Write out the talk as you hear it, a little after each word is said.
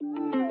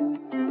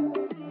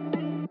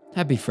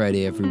Happy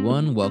Friday,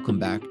 everyone. Welcome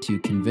back to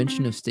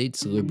Convention of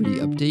States Liberty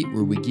Update,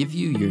 where we give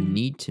you your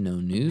need-to-know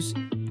news.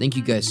 Thank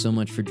you guys so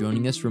much for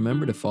joining us.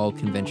 Remember to follow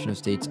Convention of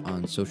States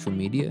on social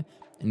media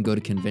and go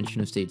to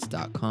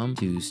conventionofstates.com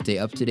to stay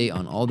up to date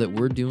on all that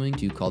we're doing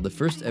to call the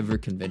first ever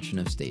Convention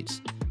of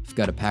States. We've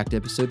got a packed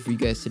episode for you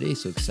guys today,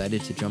 so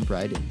excited to jump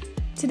right in.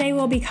 Today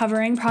we'll be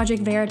covering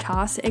Project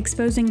Veritas,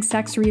 exposing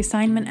sex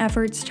reassignment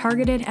efforts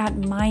targeted at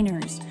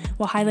minors.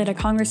 We'll highlight a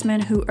congressman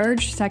who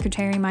urged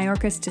Secretary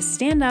Mayorkas to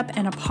stand up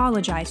and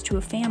apologize to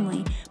a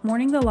family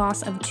mourning the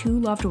loss of 2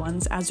 loved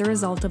ones as a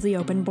result of the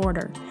open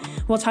border.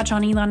 We'll touch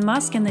on Elon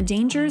Musk and the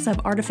dangers of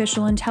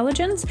artificial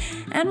intelligence,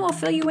 and we'll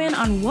fill you in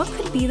on what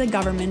could be the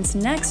government's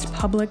next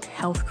public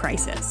health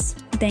crisis.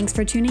 Thanks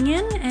for tuning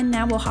in, and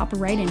now we'll hop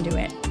right into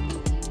it.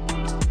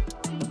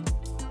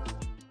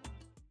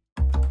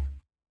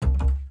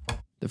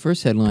 The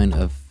first headline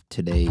of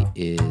today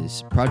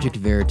is Project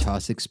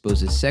Veritas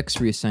exposes sex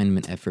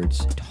reassignment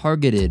efforts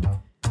targeted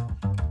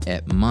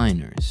at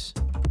minors.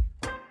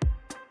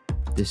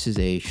 This is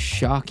a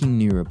shocking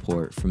new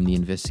report from the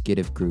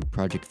investigative group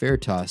Project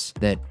Veritas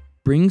that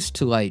brings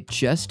to light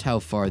just how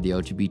far the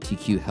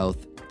LGBTQ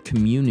health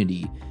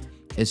community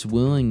is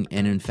willing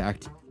and in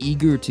fact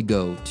eager to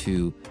go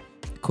to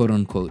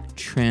quote-unquote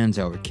trans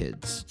our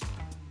kids.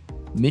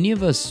 Many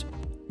of us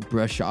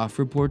brush off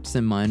reports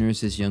that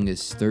minors as young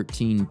as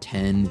 13,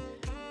 10,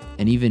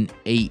 and even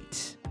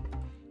 8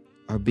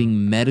 are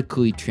being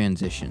medically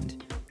transitioned.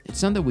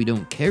 It's not that we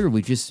don't care,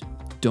 we just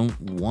don't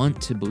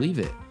want to believe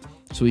it.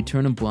 So we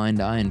turn a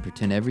blind eye and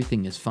pretend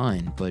everything is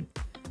fine, but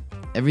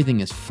everything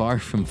is far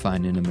from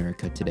fine in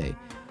America today.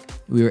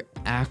 We are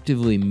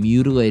actively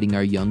mutilating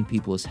our young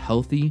people's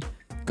healthy,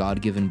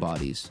 God-given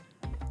bodies.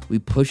 We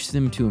push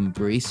them to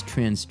embrace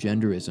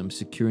transgenderism,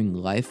 securing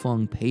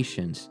lifelong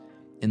patience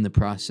in the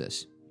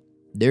process.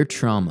 Their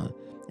trauma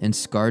and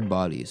scarred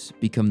bodies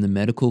become the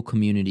medical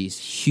community's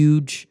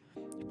huge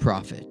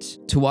profit.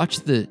 To watch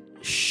the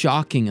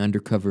shocking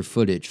undercover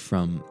footage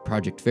from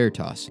Project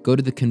Veritas, go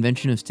to the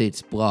Convention of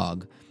States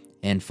blog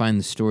and find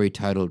the story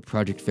titled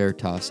Project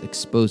Veritas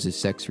Exposes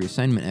Sex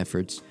Reassignment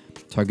Efforts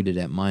Targeted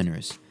at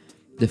Minors.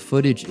 The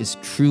footage is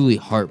truly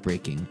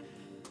heartbreaking.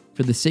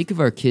 For the sake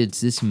of our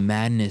kids, this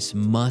madness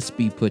must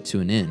be put to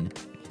an end.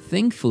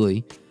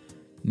 Thankfully,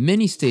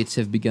 many states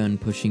have begun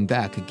pushing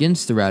back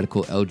against the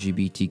radical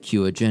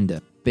LGBTQ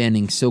agenda,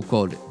 banning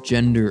so-called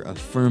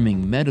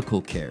gender-affirming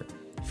medical care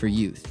for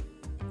youth.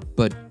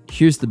 But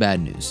here's the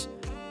bad news.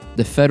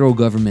 The federal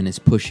government is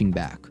pushing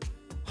back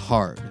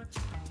hard.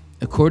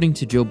 According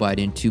to Joe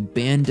Biden, to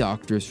ban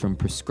doctors from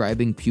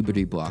prescribing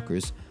puberty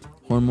blockers,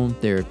 hormone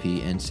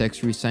therapy, and sex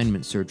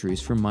reassignment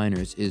surgeries for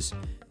minors is,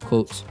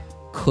 quote,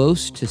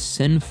 close to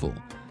sinful,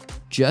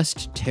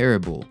 just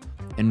terrible,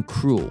 and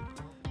cruel.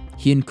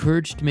 He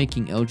encouraged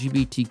making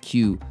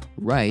LGBTQ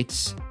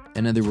rights,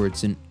 in other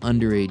words, an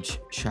underage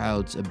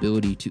child's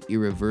ability to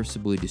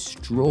irreversibly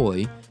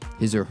destroy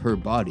his or her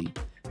body,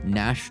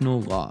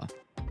 national law.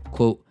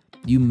 Quote,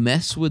 you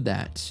mess with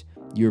that,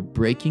 you're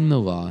breaking the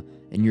law,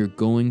 and you're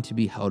going to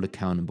be held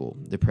accountable,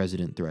 the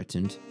president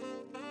threatened.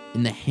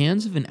 In the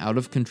hands of an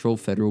out-of-control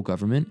federal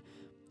government,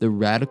 the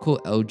radical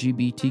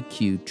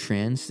LGBTQ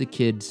trans the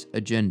kids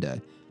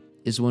agenda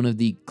is one of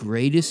the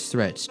greatest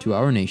threats to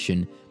our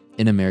nation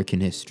in American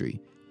history.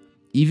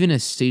 Even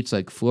as states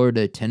like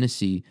Florida,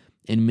 Tennessee,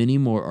 and many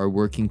more are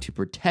working to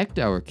protect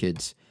our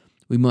kids,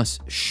 we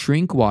must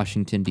shrink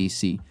Washington,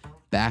 D.C.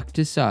 back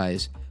to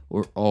size,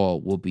 or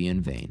all will be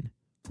in vain.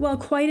 Well,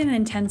 quite an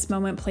intense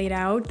moment played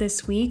out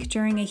this week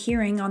during a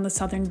hearing on the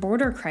southern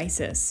border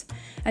crisis.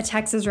 A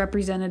Texas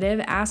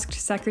representative asked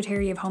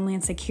Secretary of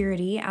Homeland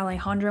Security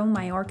Alejandro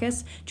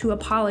Mayorkas to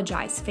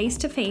apologize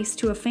face-to-face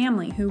to a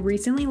family who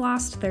recently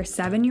lost their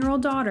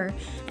 7-year-old daughter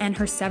and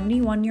her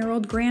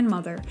 71-year-old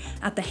grandmother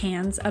at the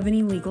hands of an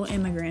illegal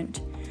immigrant.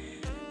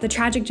 The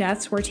tragic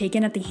deaths were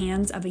taken at the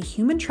hands of a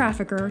human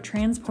trafficker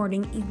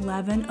transporting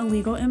 11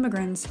 illegal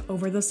immigrants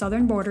over the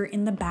southern border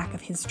in the back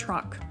of his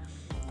truck.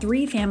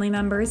 3 family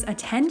members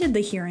attended the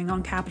hearing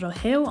on Capitol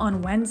Hill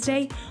on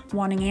Wednesday,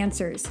 wanting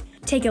answers.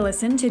 Take a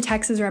listen to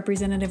Texas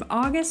Representative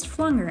August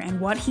Flunger and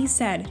what he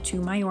said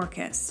to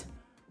Mayorkas.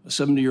 A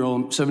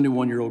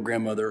 71-year-old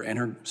grandmother and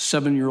her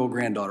 7-year-old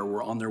granddaughter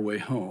were on their way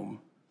home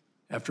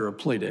after a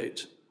play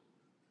date.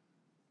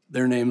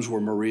 Their names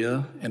were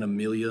Maria and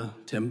Amelia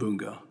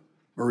Tambunga.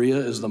 Maria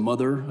is the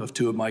mother of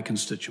 2 of my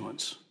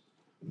constituents.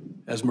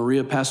 As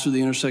Maria passed through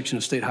the intersection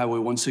of State Highway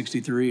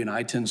 163 and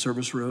I-10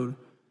 Service Road,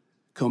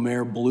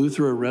 Comer blew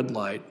through a red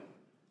light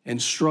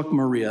and struck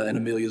Maria and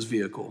Amelia's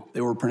vehicle.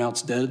 They were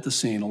pronounced dead at the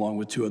scene along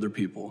with 2 other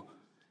people.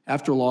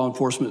 After law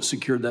enforcement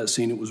secured that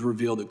scene, it was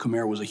revealed that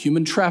Comer was a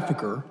human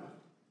trafficker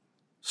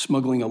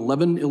smuggling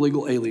 11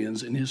 illegal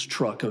aliens in his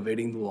truck,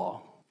 evading the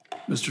law.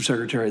 Mr.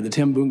 Secretary, the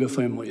Tambunga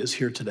family is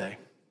here today.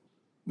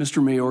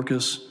 Mr.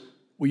 Mayorkas,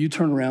 will you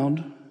turn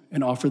around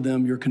and offer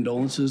them your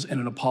condolences and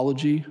an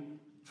apology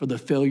for the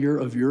failure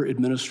of your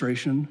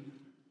administration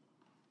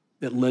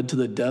that led to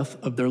the death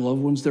of their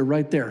loved ones? They're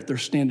right there. They're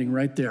standing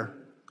right there.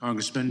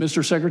 Congressman.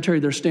 Mr. Secretary,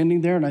 they're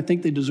standing there, and I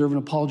think they deserve an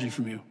apology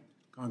from you.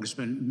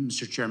 Congressman,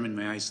 Mr. Chairman,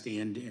 may I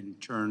stand and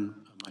turn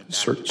my back?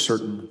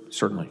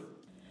 Certainly.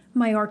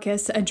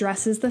 Mayorkas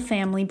addresses the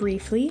family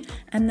briefly,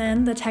 and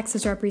then the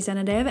Texas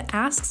representative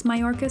asks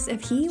Mayorkas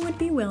if he would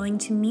be willing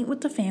to meet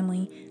with the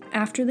family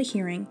after the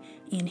hearing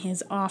in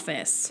his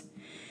office.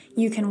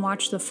 You can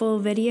watch the full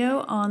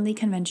video on the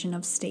Convention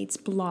of States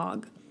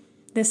blog.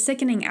 This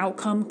sickening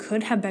outcome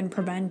could have been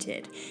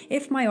prevented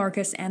if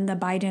Mayorkas and the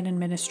Biden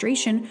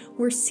administration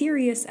were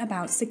serious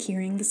about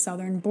securing the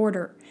southern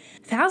border.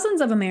 Thousands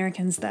of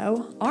Americans,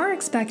 though, are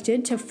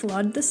expected to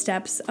flood the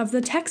steps of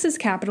the Texas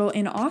Capitol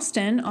in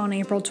Austin on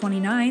April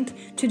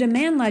 29th to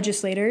demand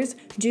legislators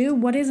do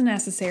what is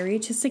necessary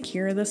to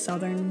secure the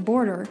southern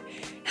border.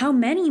 How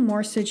many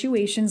more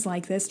situations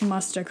like this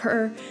must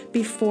occur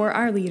before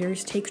our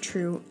leaders take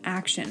true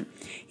action?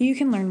 You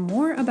can learn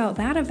more about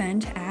that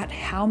event at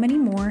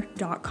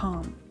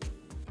howmanymore.com.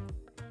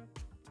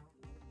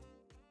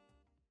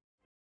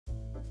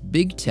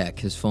 Big tech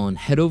has fallen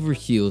head over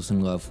heels in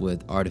love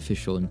with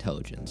artificial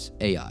intelligence,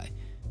 AI.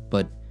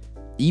 But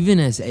even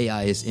as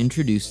AI is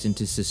introduced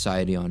into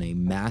society on a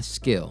mass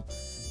scale,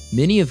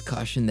 many have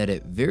cautioned that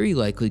it very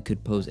likely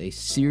could pose a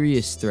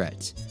serious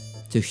threat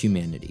to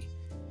humanity.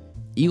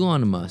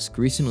 Elon Musk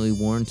recently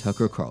warned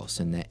Tucker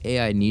Carlson that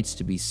AI needs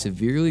to be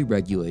severely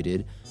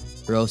regulated,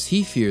 or else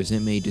he fears it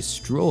may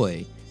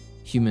destroy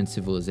human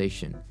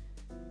civilization.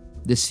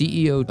 The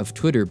CEO of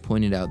Twitter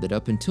pointed out that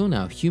up until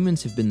now,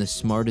 humans have been the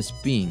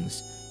smartest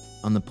beings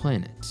on the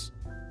planet.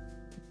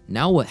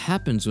 Now what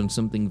happens when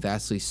something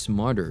vastly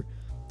smarter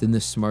than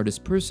the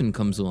smartest person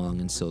comes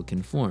along in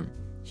silicon form?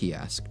 He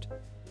asked.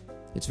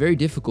 It's very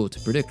difficult to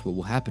predict what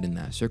will happen in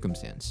that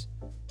circumstance.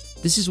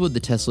 This is what the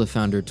Tesla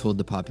founder told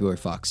the popular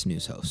Fox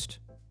News host.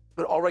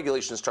 But all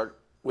regulations start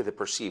with a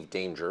perceived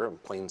danger,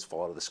 and planes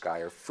fall out of the sky,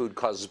 or food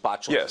causes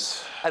botulism.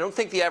 Yes. I don't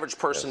think the average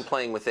person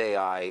playing with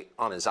AI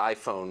on his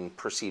iPhone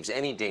perceives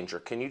any danger.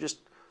 Can you just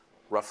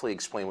roughly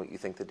explain what you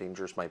think the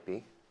dangers might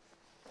be?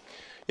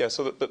 Yeah,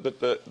 so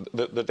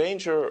the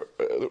danger,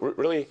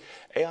 really,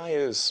 AI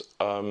is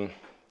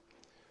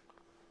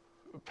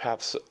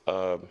perhaps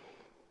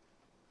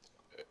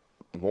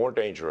more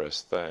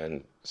dangerous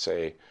than,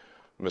 say,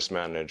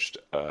 mismanaged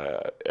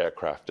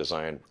aircraft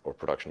design or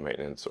production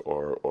maintenance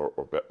or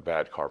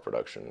bad car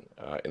production,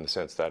 in the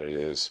sense that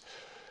it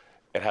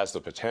has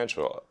the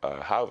potential,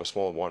 however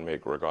small one may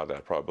regard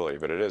that probability,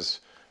 but it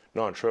is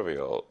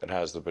non-trivial. It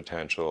has the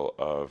potential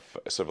of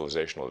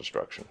civilizational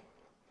destruction.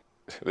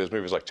 There's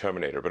movies like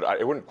Terminator, but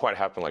it wouldn't quite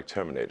happen like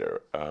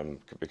Terminator,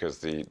 because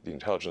the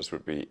intelligence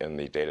would be in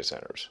the data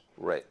centers.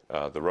 Right.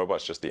 The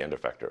robot's just the end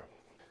effector.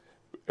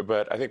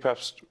 But I think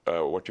perhaps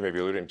what you may be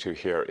alluding to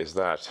here is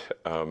that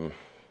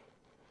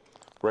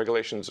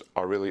regulations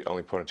are really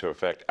only put into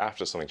effect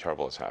after something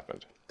terrible has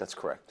happened. That's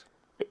correct.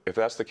 If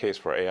that's the case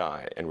for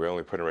AI, and we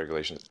only put in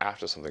regulations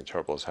after something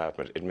terrible has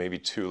happened, it may be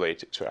too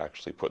late to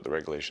actually put the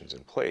regulations in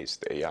place.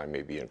 The AI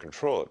may be in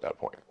control at that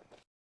point.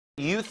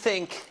 You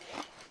think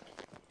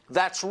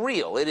that's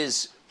real? It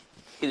is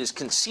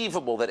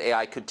conceivable that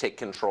AI could take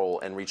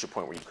control and reach a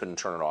point where you couldn't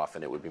turn it off,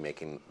 and it would be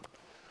making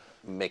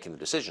the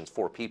decisions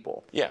for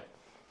people. Yeah,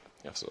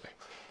 absolutely.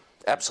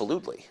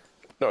 Absolutely.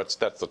 No, that's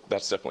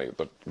definitely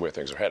where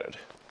things are headed,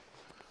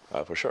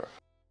 for sure.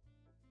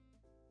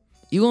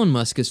 Elon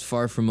Musk is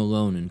far from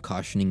alone in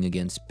cautioning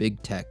against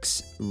big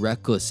tech's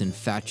reckless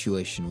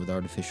infatuation with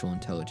artificial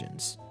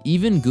intelligence.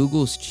 Even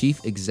Google's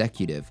chief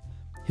executive,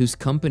 whose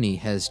company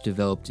has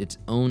developed its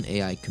own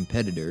AI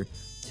competitor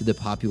to the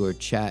popular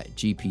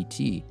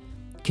ChatGPT,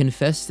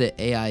 confessed that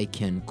AI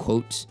can,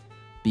 quote,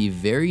 be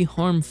very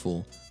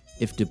harmful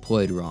if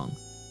deployed wrong.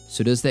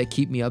 So does that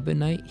keep me up at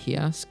night, he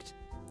asked?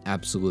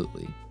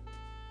 Absolutely.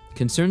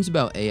 Concerns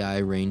about AI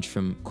range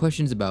from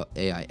questions about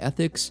AI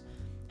ethics,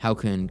 how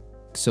can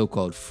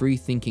so-called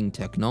free-thinking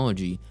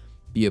technology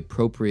be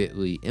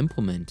appropriately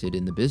implemented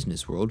in the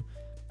business world,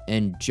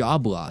 and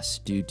job loss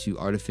due to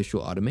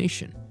artificial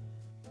automation.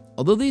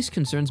 Although these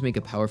concerns make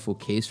a powerful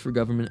case for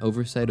government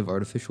oversight of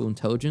artificial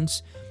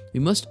intelligence, we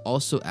must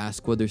also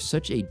ask whether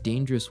such a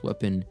dangerous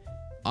weapon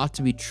ought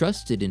to be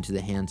trusted into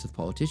the hands of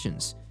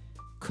politicians.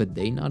 Could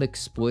they not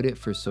exploit it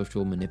for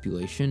social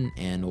manipulation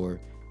and/or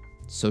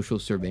social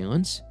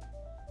surveillance?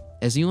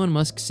 As Elon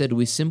Musk said,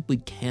 we simply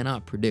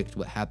cannot predict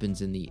what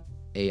happens in the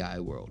AI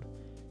world.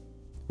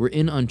 We're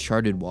in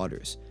uncharted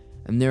waters,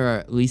 and there are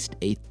at least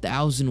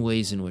 1,000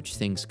 ways in which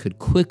things could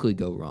quickly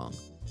go wrong.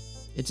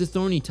 It's a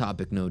thorny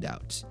topic, no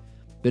doubt,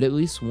 but at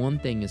least one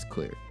thing is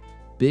clear.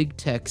 Big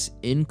tech's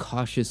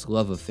incautious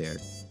love affair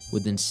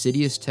with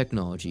insidious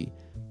technology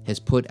has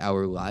put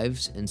our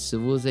lives and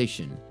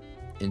civilization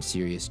in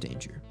serious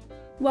danger.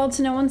 Well,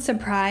 to no one's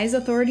surprise,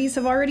 authorities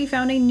have already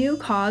found a new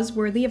cause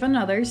worthy of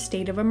another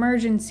state of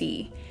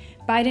emergency.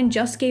 Biden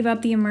just gave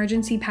up the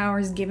emergency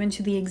powers given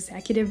to the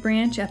executive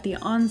branch at the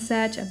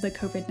onset of the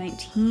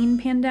COVID-19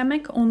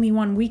 pandemic only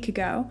 1 week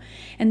ago,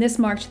 and this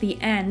marked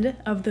the end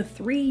of the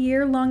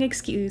 3-year-long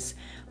excuse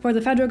for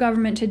the federal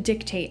government to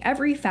dictate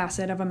every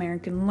facet of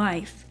American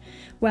life.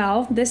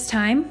 Well, this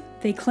time,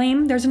 they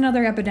claim there's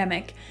another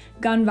epidemic,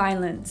 gun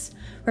violence.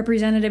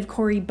 Representative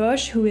Cori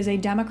Bush, who is a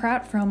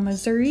Democrat from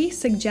Missouri,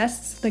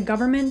 suggests the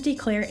government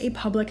declare a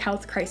public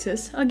health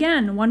crisis,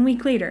 again 1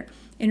 week later,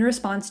 in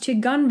response to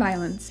gun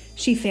violence.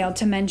 She failed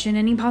to mention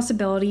any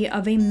possibility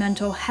of a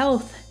mental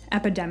health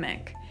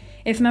epidemic.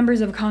 If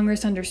members of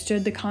Congress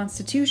understood the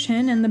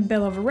Constitution and the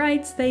Bill of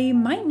Rights, they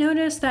might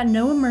notice that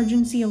no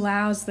emergency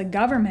allows the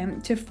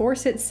government to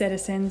force its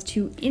citizens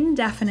to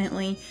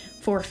indefinitely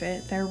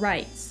forfeit their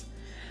rights.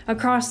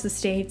 Across the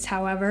states,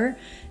 however,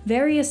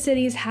 various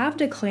cities have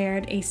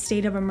declared a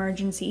state of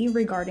emergency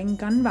regarding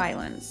gun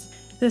violence.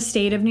 The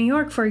state of New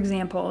York, for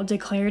example,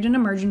 declared an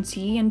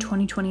emergency in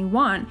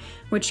 2021,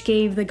 which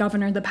gave the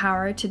governor the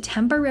power to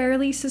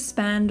temporarily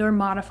suspend or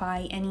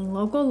modify any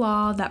local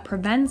law that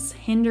prevents,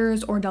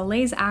 hinders, or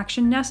delays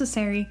action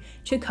necessary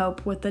to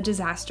cope with the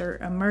disaster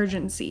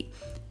emergency.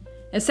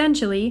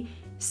 Essentially,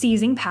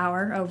 seizing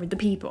power over the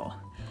people.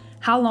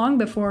 How long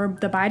before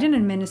the Biden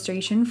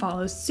administration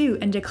follows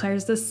suit and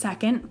declares the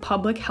second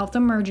public health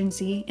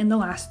emergency in the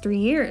last 3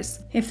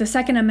 years? If the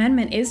Second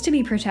Amendment is to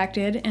be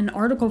protected, an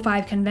Article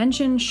 5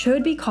 convention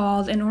should be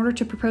called in order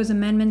to propose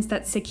amendments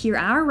that secure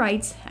our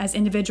rights as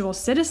individual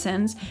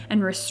citizens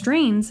and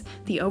restrains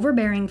the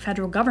overbearing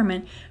federal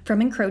government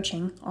from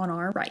encroaching on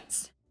our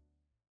rights.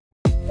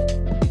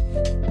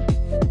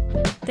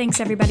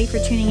 Thanks everybody for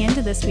tuning in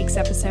to this week's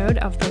episode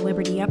of the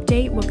Liberty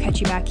Update. We'll catch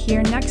you back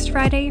here next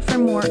Friday for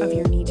more of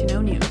your need to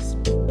know news.